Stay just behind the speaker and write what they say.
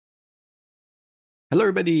Hello,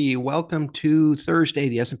 everybody. Welcome to Thursday.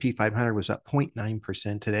 The S&P 500 was up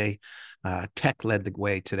 0.9% today. Tech led the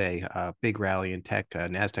way today. Big rally in tech.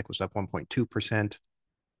 NASDAQ was up 1.2%.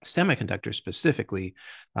 Semiconductors specifically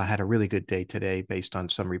had a really good day today based on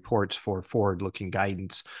some reports for forward-looking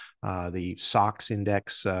guidance. The SOX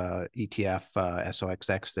index ETF,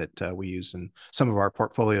 SOXX that we use in some of our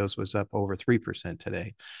portfolios was up over 3%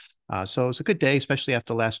 today. So it was a good day, especially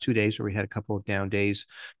after the last 2 days where we had a couple of down days.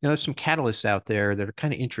 There's some catalysts out there that are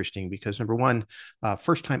kind of interesting because number one,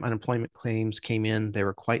 first-time unemployment claims came in. They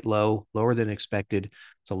were quite low, lower than expected.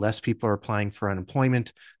 So less people are applying for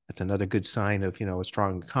unemployment. That's another good sign of, a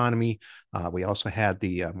strong economy. We also had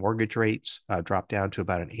the mortgage rates drop down to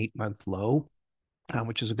about an 8-month low,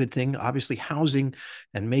 which is a good thing. Obviously, housing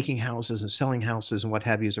and making houses and selling houses and what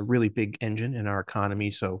have you is a really big engine in our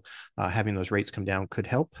economy. So having those rates come down could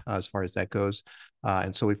help as far as that goes.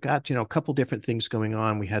 And so we've got, a couple different things going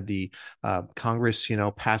on. We had the Congress,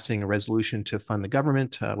 passing a resolution to fund the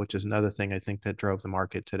government, which is another thing I think that drove the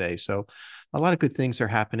market today. So a lot of good things are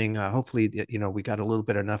happening. Hopefully, we got a little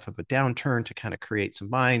bit enough of a downturn to kind of create some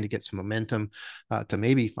buying, to get some momentum, to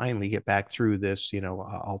maybe finally get back through this,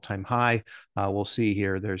 all-time high. We'll see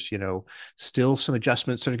here. There's, still some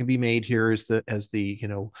adjustments that are going to be made here as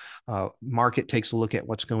the market takes a look at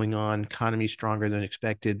what's going on. Economy stronger than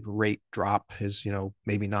expected. Rate drop is,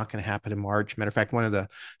 maybe not going to happen in March. Matter of fact, one of the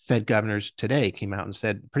Fed governors today came out and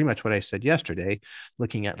said pretty much what I said yesterday,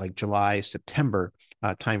 looking at like July, September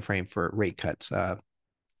timeframe for rate cuts.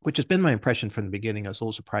 Which has been my impression from the beginning. I was a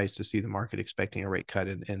little surprised to see the market expecting a rate cut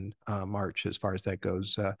in March as far as that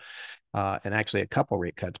goes. And actually a couple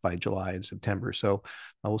rate cuts by July and September. So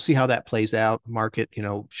we'll see how that plays out. Market,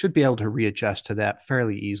 should be able to readjust to that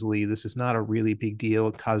fairly easily. This is not a really big deal.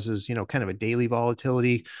 It causes, kind of a daily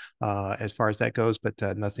volatility as far as that goes,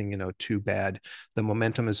 but nothing, too bad. The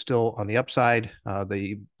momentum is still on the upside.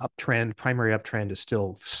 The primary uptrend is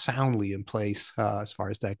still soundly in place as far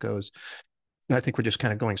as that goes. I think we're just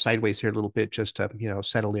kind of going sideways here a little bit just to,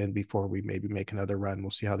 settle in before we maybe make another run. We'll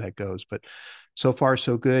see how that goes. But so far,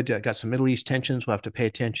 so good. Got some Middle East tensions. We'll have to pay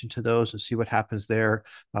attention to those and see what happens there.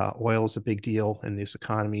 Oil is a big deal in this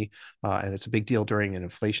economy, and it's a big deal during an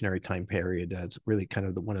inflationary time period. It's really kind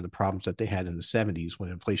of one of the problems that they had in the 70s when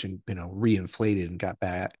inflation, reinflated and got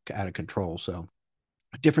back out of control. So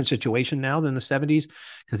a different situation now than the 70s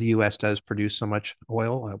because the U.S. does produce so much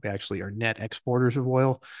oil. We actually are net exporters of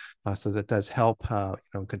oil, so that does help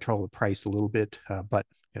control the price a little bit, but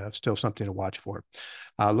still something to watch for.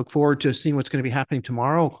 Look forward to seeing what's going to be happening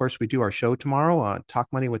tomorrow. Of course, we do our show tomorrow on Talk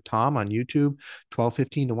Money with Tom on YouTube,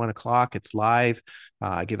 12:15 to 1 o'clock. It's live.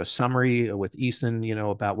 I give a summary with Ethan,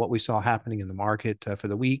 about what we saw happening in the market for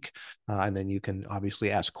the week. And then you can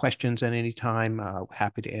obviously ask questions at any time.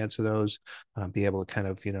 Happy to answer those, be able to kind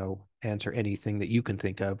of, answer anything that you can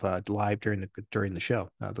think of live during the show.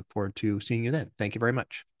 I look forward to seeing you then. Thank you very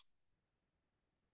much.